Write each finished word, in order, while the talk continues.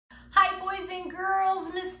and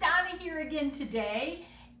girls, Miss Donna here again today,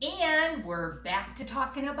 and we're back to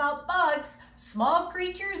talking about bugs, small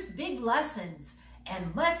creatures, big lessons, and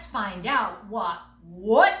let's find out what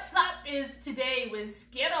What's Up is today with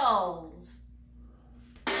Skittles.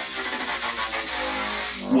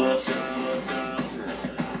 What's up? What's up?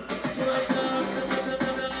 What's up?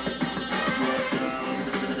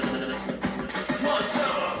 What's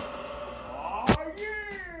up? Oh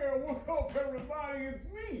yeah! What's up, everybody? It's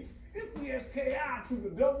me. It's the SKI to the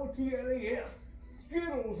double TLAS.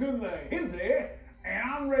 Skittles in the hizzy, and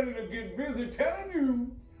I'm ready to get busy telling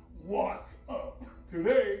you what's up.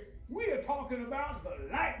 Today, we are talking about the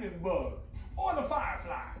lightning bug, or the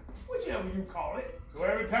firefly, whichever you call it. So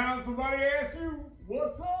every time somebody asks you,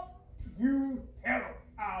 what's up, you tell them,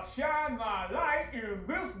 I'll shine my light in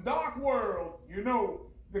this dark world. You know,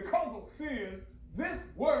 because of sin, this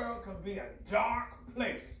world can be a dark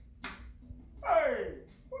place. Hey,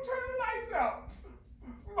 who turned the lights out?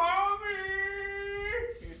 Mommy!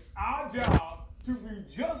 It's our job to be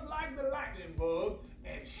just like the lightning bug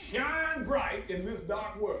and shine bright in this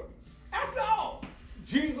dark world. After all,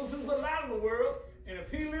 Jesus is the light of the world, and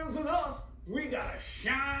if he lives in us, we gotta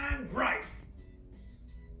shine bright.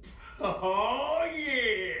 Oh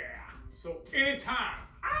yeah! So anytime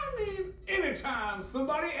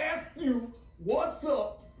somebody asks you, what's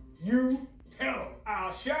up, you tell them,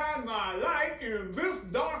 I'll shine my light in this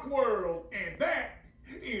dark world, and that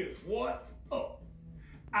is what's up.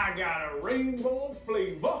 I got a rainbow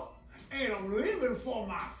flavor, and I'm living for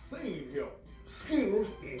my Savior. Skittles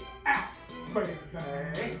is out,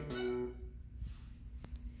 baby.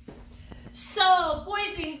 So,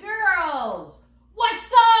 boys and girls,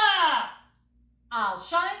 what's up? I'll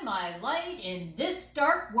shine my light in this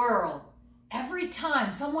dark world. Every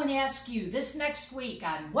time someone asks you this next week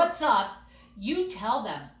on What's Up, you tell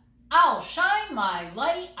them, I'll shine my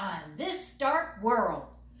light on this dark world.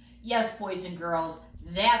 Yes, boys and girls,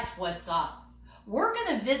 that's what's up. We're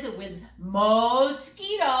going to visit with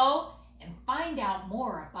Mosquito and find out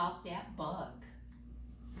more about that bug.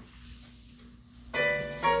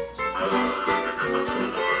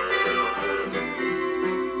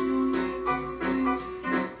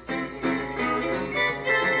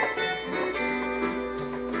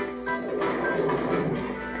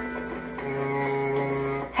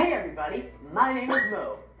 Hey everybody, my name is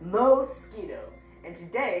Mosquito, and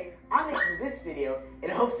today I'm making this video in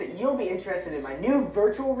hopes that you'll be interested in my new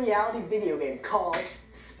virtual reality video game called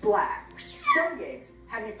Splat. Some games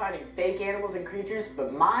have you finding fake animals and creatures,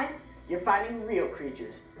 but mine, you're finding real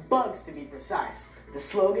creatures, bugs to be precise. The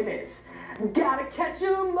slogan is, gotta catch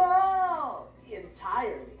 'em all,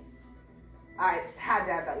 entirely. I had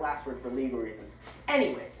to add that last word for legal reasons.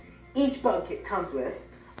 Anyway, each bug kit comes with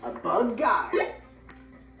a bug guide,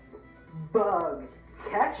 bug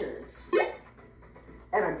catchers,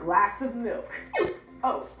 and a glass of milk.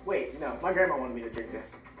 Oh, wait, no, my grandma wanted me to drink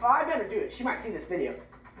this. Oh, I better do it, she might see this video.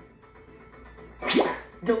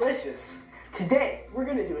 Delicious. Today, we're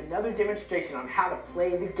gonna do another demonstration on how to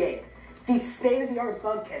play the game. These state-of-the-art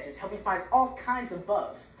bug catchers help you find all kinds of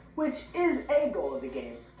bugs, which is a goal of the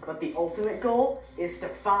game, but the ultimate goal is to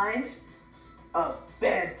find a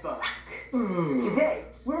bed bug. Today,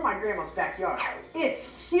 we're in my grandma's backyard. It's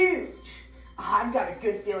huge. I've got a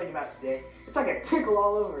good feeling about today. It's like a tickle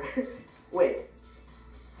all over. Wait.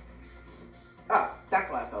 Oh,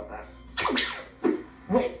 that's why I felt that.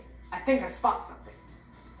 Wait, I think I spot something.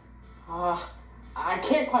 I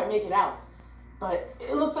can't quite make it out, but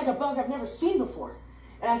it looks like a bug I've never seen before.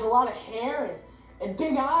 It has a lot of hair and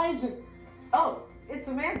big eyes and... Oh, it's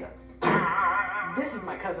Amanda. This is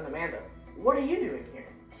my cousin Amanda. What are you doing here?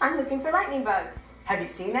 I'm looking for lightning bugs. Have you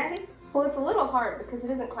seen any? Well, it's a little hard because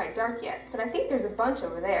it isn't quite dark yet, but I think there's a bunch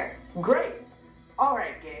over there. Great. All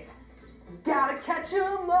right, gang. Gotta catch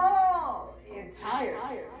 'em all.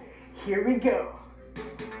 Entire. Here we go.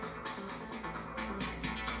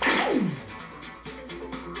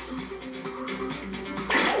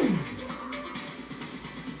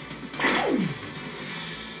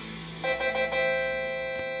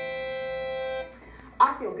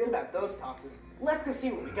 I feel good about those tosses. Let's go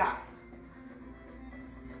see what we got.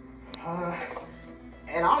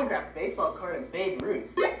 An autographed baseball card of Babe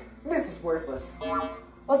Ruth. This is worthless.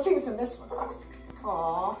 Let's see what's in this one.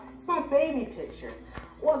 Aw, it's my baby picture.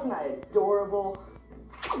 Wasn't I adorable?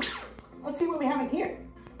 Let's see what we have in here.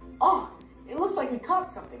 Oh, it looks like we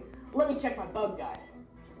caught something. Let me check my bug guide.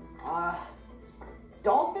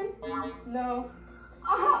 Dolphin? No.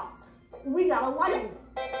 Aha! We got a lightning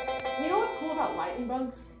bug. You know what's cool about lightning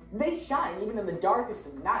bugs? They shine even in the darkest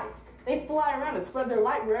of night. They fly around and spread their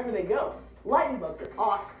light wherever they go. Lightning bugs are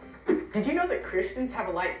awesome. Did you know that Christians have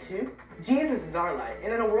a light too? Jesus is our light,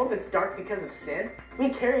 and in a world that's dark because of sin, we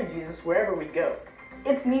carry Jesus wherever we go.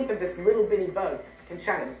 It's neat that this little bitty bug can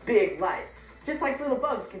shine a big light, just like little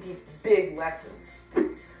bugs can teach big lessons.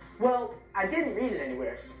 Well, I didn't read it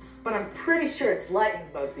anywhere, but I'm pretty sure it's lightning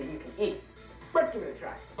bugs that you can eat. Let's give it a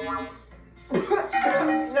try.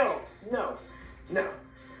 No.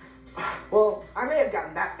 Well, I may have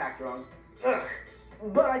gotten that fact wrong. Ugh.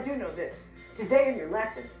 But I do know this. Today in your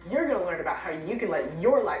lesson, you're going to learn about how you can let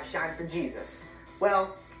your light shine for Jesus.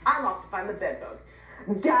 Well, I'm off to find the bedbug.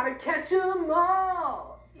 Gotta catch them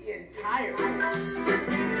all! Entirely.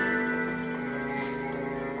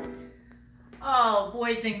 Oh,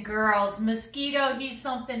 boys and girls, Mosquito, he's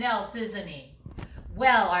something else, isn't he?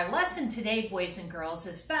 Well, our lesson today, boys and girls,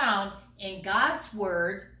 is found in God's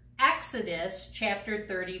Word, Exodus chapter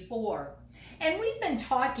 34. And we've been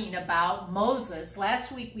talking about Moses.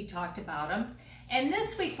 Last week we talked about him. And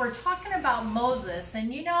this week we're talking about Moses.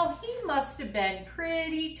 And you know, he must have been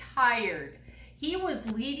pretty tired. He was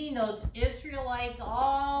leading those Israelites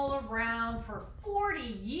all around for 40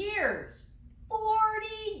 years.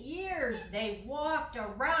 40 years they walked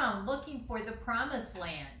around looking for the promised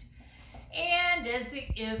land. And as the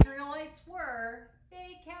Israelites were,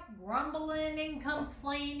 they kept grumbling and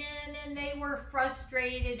complaining, and they were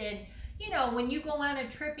frustrated. And you know, when you go on a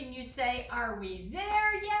trip and you say, "Are we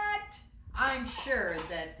there yet?" I'm sure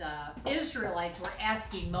that the Israelites were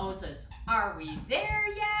asking Moses, "Are we there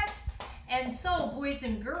yet?" And so, boys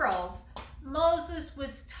and girls, Moses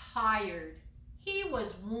was tired. He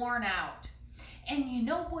was worn out. And you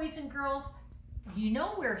know, boys and girls, you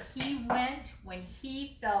know where he went when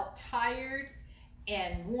he felt tired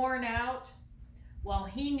and worn out? Well,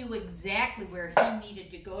 he knew exactly where he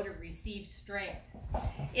needed to go to receive strength.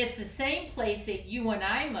 It's the same place that you and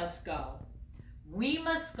I must go. We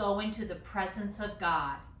must go into the presence of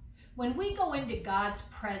God. When we go into God's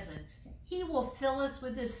presence, he will fill us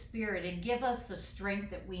with his Spirit and give us the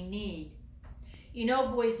strength that we need. You know,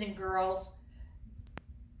 boys and girls,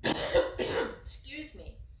 excuse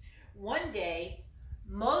me, one day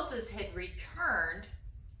Moses had returned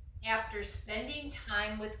after spending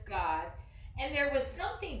time with God, and there was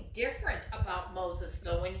something different about Moses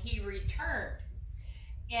though when he returned.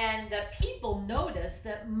 And the people noticed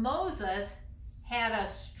that Moses had a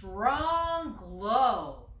strong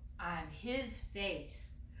glow on his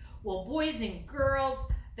face. Well, boys and girls,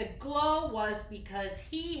 the glow was because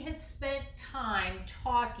he had spent time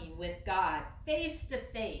talking with God face to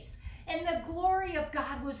face. And the glory of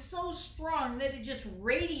God was so strong that it just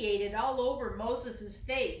radiated all over Moses'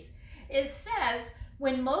 face. It says,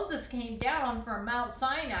 when Moses came down from Mount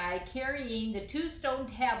Sinai carrying the 2 stone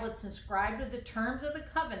tablets inscribed with the terms of the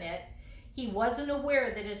covenant, he wasn't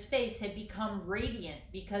aware that his face had become radiant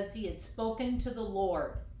because he had spoken to the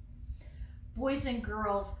Lord. Boys and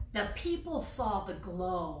girls, the people saw the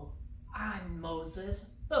glow on Moses,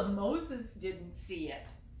 but Moses didn't see it.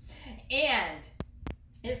 And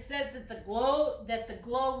it says that the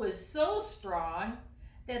glow was so strong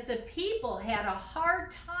that the people had a hard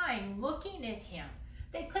time looking at him.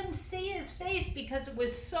 They couldn't see his face because it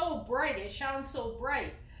was so bright. It shone so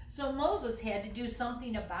bright. So Moses had to do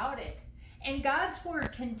something about it. And God's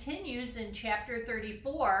word continues in chapter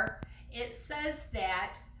 34. It says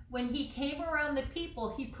that when he came around the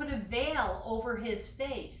people, he put a veil over his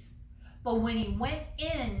face. But when he went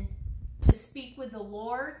in to speak with the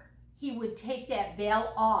Lord, he would take that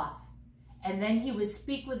veil off. And then he would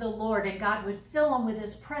speak with the Lord, and God would fill him with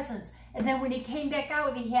his presence. And then when he came back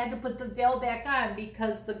out, he had to put the veil back on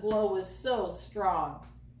because the glow was so strong.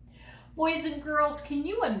 Boys and girls, can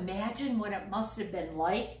you imagine what it must have been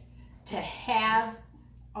like to have,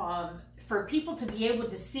 for people to be able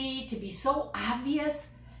to see, to be so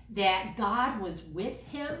obvious that God was with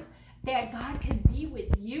him, that God can be with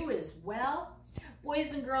you as well?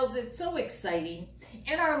 Boys and girls, it's so exciting.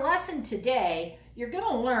 In our lesson today, you're going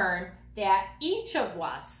to learn that each of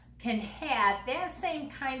us can have that same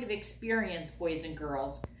kind of experience, boys and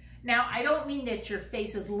girls. Now, I don't mean that your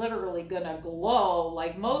face is literally going to glow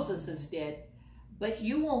like Moses's did, but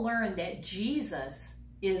you will learn that Jesus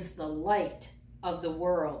is the light of the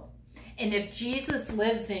world. And if Jesus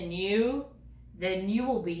lives in you, then you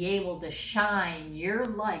will be able to shine your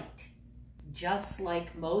light just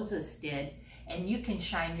like Moses did, and you can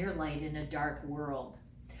shine your light in a dark world.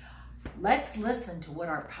 Let's listen to what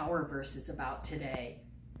our power verse is about today.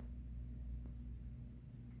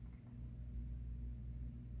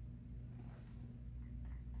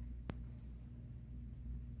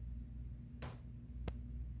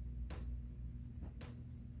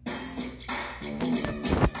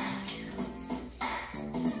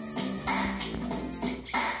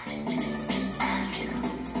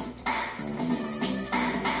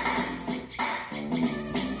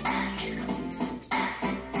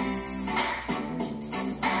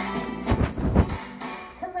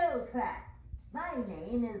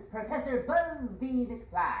 Professor Buzzbee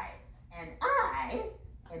McFly, and I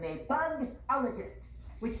am a bugologist,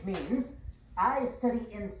 which means I study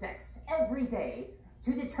insects every day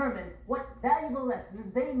to determine what valuable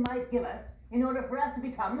lessons they might give us in order for us to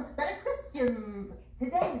become better Christians.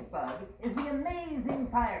 Today's bug is the amazing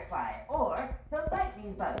firefly, or the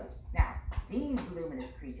lightning bug. Now, these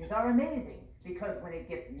luminous creatures are amazing because when it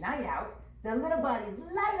gets night out, their little bodies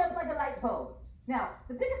light up like a light bulb. Now,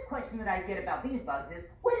 the biggest question that I get about these bugs is,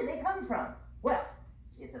 where do they come from? Well,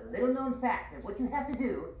 it's a little known fact that what you have to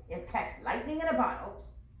do is catch lightning in a bottle,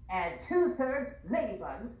 add 2/3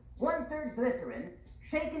 ladybugs, 1/3 glycerin,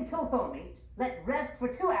 shake until foamy, let rest for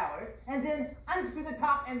 2 hours, and then unscrew the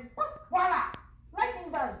top and whoop, voila!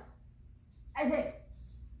 Lightning bugs! I think.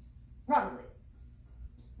 Probably.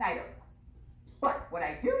 I don't know. But what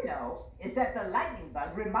I do know is that the lightning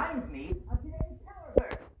bug reminds me of today's power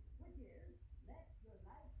word, which is, let your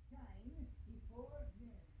light shine before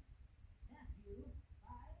men. Matthew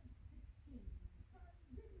 5:16. From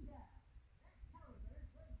Linda. That power word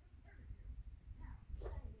was imperative. Now,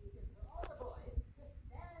 I need is for all the boys to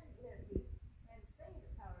stand to their feet and say the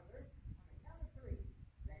power word on the count of 3.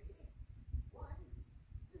 Ready? 1,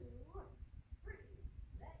 2, 3.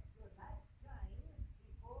 Let your light shine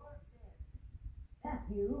before men.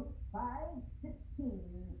 Matthew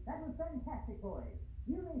 5:16. That was fantastic, boys.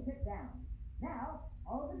 You may sit down. Now,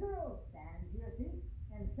 all the girls stand to your feet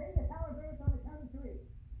and say the power verse on the count of 3.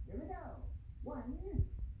 Here we go. 1,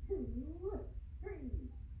 2, 3.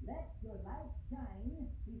 Let your light shine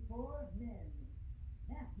before men.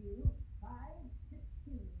 Matthew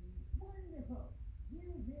 5:16. Wonderful.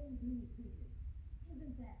 You may be seated.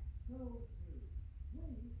 Isn't that so true? We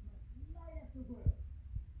must light up the world.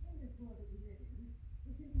 In this world that we live in,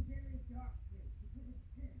 it can be a very dark place because of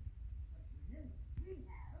sin. But remember, we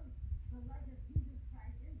have the light of Jesus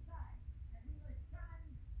Christ inside that we must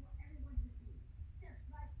shine for everyone to see, just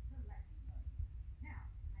like the lightning bug. Now,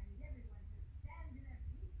 I need everyone to stand to their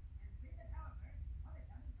feet and say the power verse on the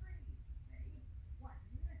count of 3. Ready? 1,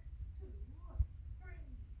 2,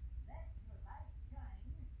 3. Let your light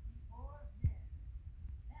shine before men.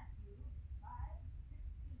 Matthew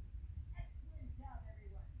 5:16. Excellent job,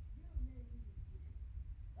 everyone. You may be seated.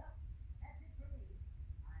 Well, that's it for me.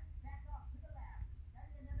 I'm back off to the lab to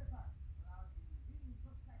study another bug, where I'll be reading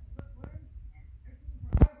books like a bookworm and searching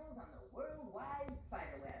for marvels on the worldwide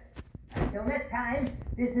spiderweb. Until next time,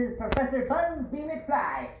 this is Professor Buzzbee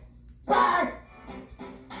McFly. Bye!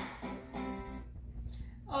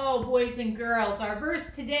 Oh, boys and girls, our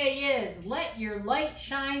verse today is, let your light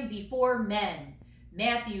shine before men.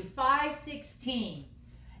 Matthew 5:16.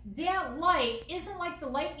 That light isn't like the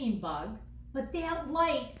lightning bug, but that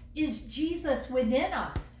light is Jesus within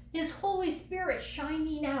us, His Holy Spirit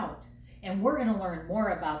shining out. And we're going to learn more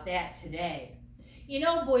about that today. You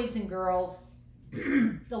know, boys and girls,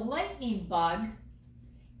 the lightning bug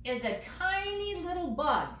is a tiny little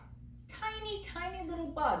bug. Tiny little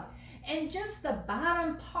bug. And just the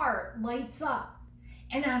bottom part lights up.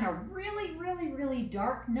 And on a really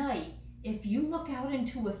dark night, if you look out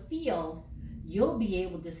into a field, you'll be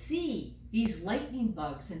able to see these lightning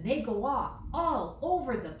bugs, and they go off all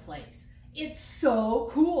over the place. It's so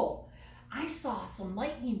cool. I saw some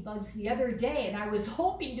lightning bugs the other day, and I was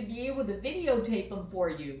hoping to be able to videotape them for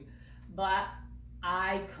you, but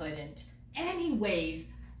I couldn't. Anyways,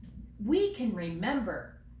 we can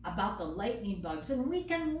remember about the lightning bugs, and we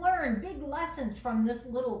can learn big lessons from this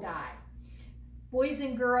little guy. Boys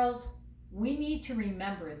and girls, we need to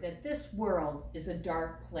remember that this world is a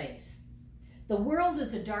dark place. The world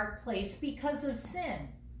is a dark place because of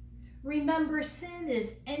sin. Remember, sin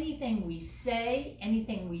is anything we say,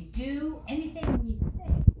 anything we do, anything we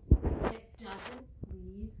think that doesn't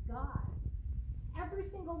please God. Every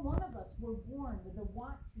single one of us were born with a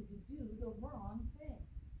want to do the wrong thing,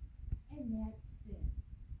 and that's sin.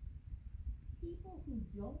 People who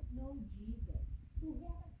don't know Jesus, who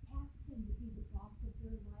haven't asked Him to be the boss of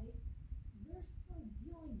their life, they're still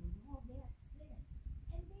dealing with all that sin.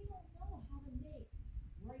 And they don't know how to make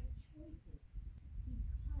right choices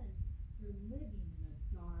because they're living in a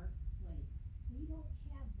dark place. They don't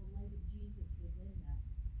have the light of Jesus within them.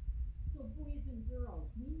 So boys and girls,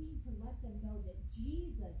 we need to let them know that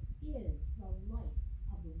Jesus is the light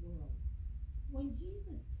of the world. When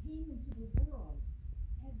Jesus came into the world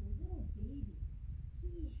as a little baby,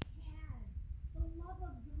 He had the love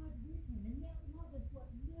of God with Him, and that love is what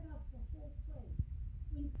lit up the whole place.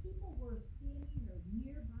 When people were standing or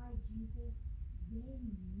nearby Jesus, they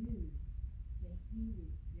knew that He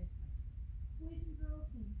was different. Boys and girls,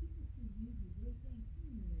 when people see you, do they think,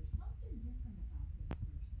 there's something different about this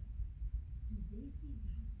person? Do they see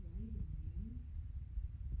God's light in you?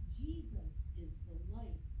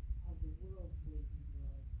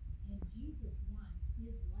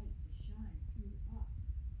 his light to shine through us.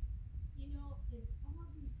 You know, it's our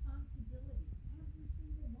responsibility, every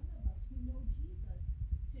single one of us who know Jesus,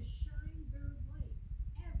 to shine their light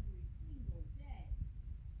every single day.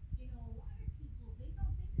 You know, a lot of people, they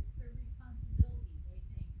don't think it's their responsibility. They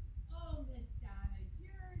think, oh, Miss Donna,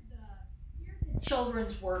 you're the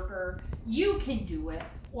children's worker, you can do it.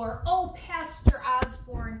 Or, oh, Pastor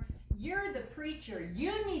Osborne, you're the preacher,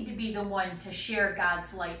 you need to be the one to share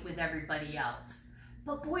God's light with everybody else.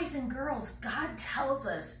 But boys and girls, God tells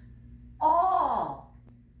us all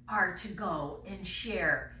are to go and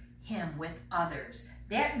share him with others.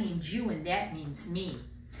 That means you and that means me.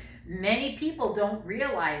 Many people don't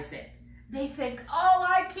realize it. They think, oh,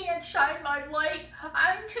 I can't shine my light,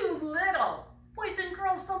 I'm too little. Boys and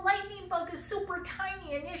girls, the lightning bug is super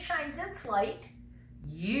tiny and it shines its light.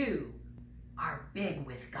 You are big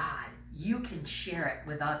with God. You can share it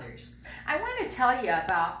with others. I want to tell you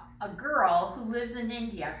about a girl who lives in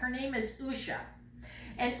India. Her name is Usha.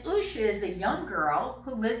 And Usha is a young girl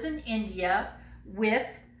who lives in India with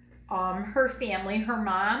her family, her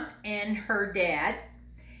mom and her dad.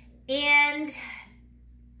 And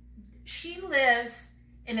she lives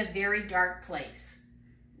in a very dark place.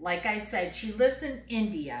 Like I said, she lives in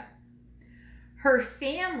India. Her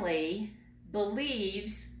family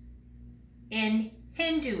believes in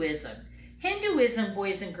Hinduism. Hinduism,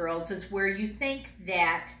 boys and girls, is where you think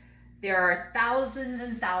that there are thousands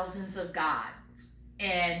and thousands of gods.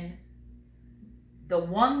 And the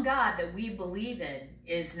one God that we believe in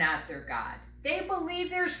is not their God. They believe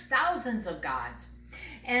there's thousands of gods.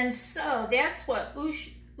 And so that's what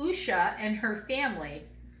Usha and her family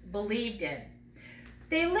believed in.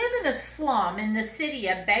 They live in a slum in the city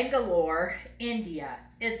of Bangalore, India.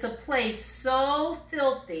 It's a place so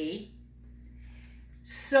filthy,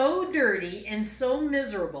 so dirty, and so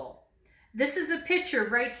miserable. This is a picture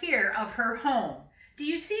right here of her home. Do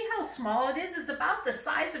you see how small it is? It's about the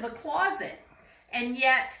size of a closet. And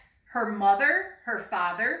yet her mother, her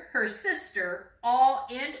father, her sister,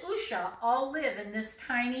 and Usha all live in this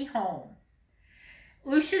tiny home.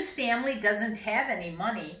 Usha's family doesn't have any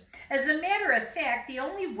money. As a matter of fact, the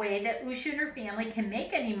only way that Usha and her family can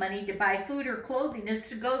make any money to buy food or clothing is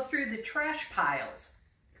to go through the trash piles.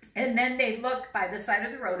 And then they look by the side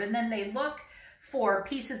of the road, and then they look for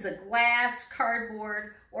pieces of glass,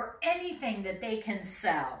 cardboard, or anything that they can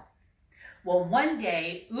sell. Well, one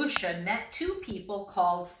day, Usha met two people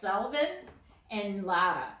called Selvin and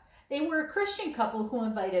Lada. They were a Christian couple who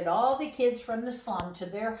invited all the kids from the slum to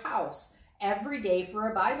their house every day for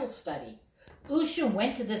a Bible study. Usha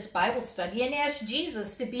went to this Bible study and asked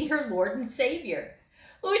Jesus to be her Lord and Savior.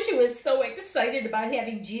 Usha was so excited about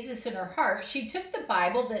having Jesus in her heart, she took the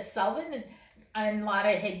Bible that Selvin and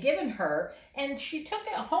Lada had given her, and she took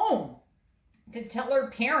it home to tell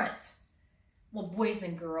her parents. Well, boys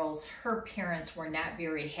and girls, her parents were not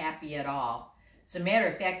very happy at all. As a matter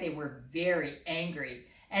of fact, they were very angry.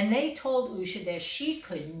 And they told Usha that she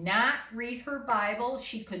could not read her Bible,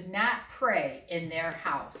 she could not pray in their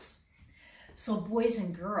house. So boys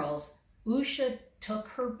and girls, Usha took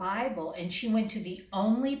her Bible and she went to the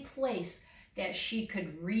only place that she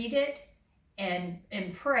could read it and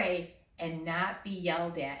pray and not be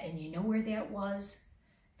yelled at. And you know where that was?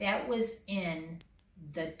 That was in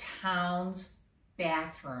the town's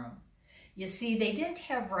bathroom. You see, they didn't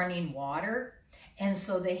have running water, and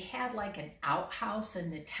so they had like an outhouse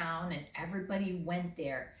in the town, and everybody went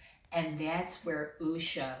there. And that's where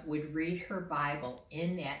Usha would read her Bible,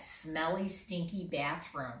 in that smelly, stinky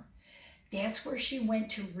bathroom. That's where she went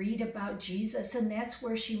to read about Jesus, and that's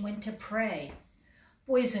where she went to pray.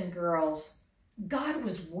 Boys and girls, God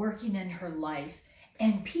was working in her life,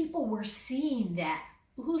 and people were seeing that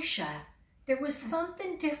Usha, there was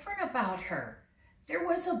something different about her. There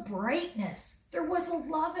was a brightness. There was a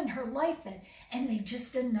love in her life, and they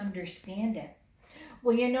just didn't understand it.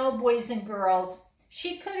 Well, you know, boys and girls,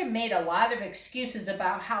 she could have made a lot of excuses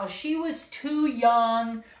about how she was too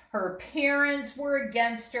young, her parents were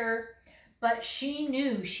against her, but she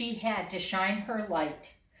knew she had to shine her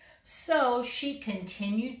light. So she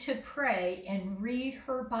continued to pray and read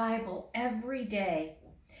her Bible every day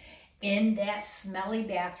in that smelly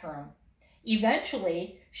bathroom.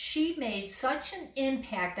 Eventually, she made such an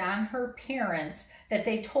impact on her parents that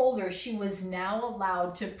they told her she was now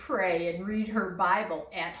allowed to pray and read her Bible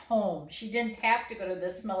at home. She didn't have to go to the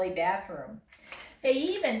smelly bathroom. They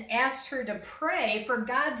even asked her to pray for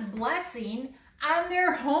God's blessing on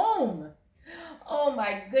their home. Oh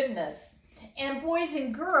my goodness. And boys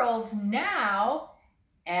and girls, now,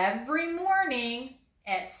 every morning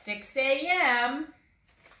at 6 a.m.,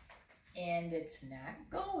 and it's not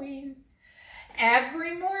going,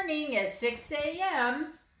 Every morning at 6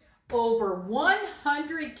 a.m., over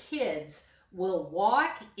 100 kids will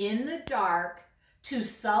walk in the dark to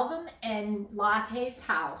Sullivan and Latte's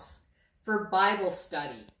house for Bible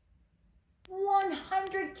study.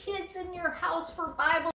 100 kids in your house for Bible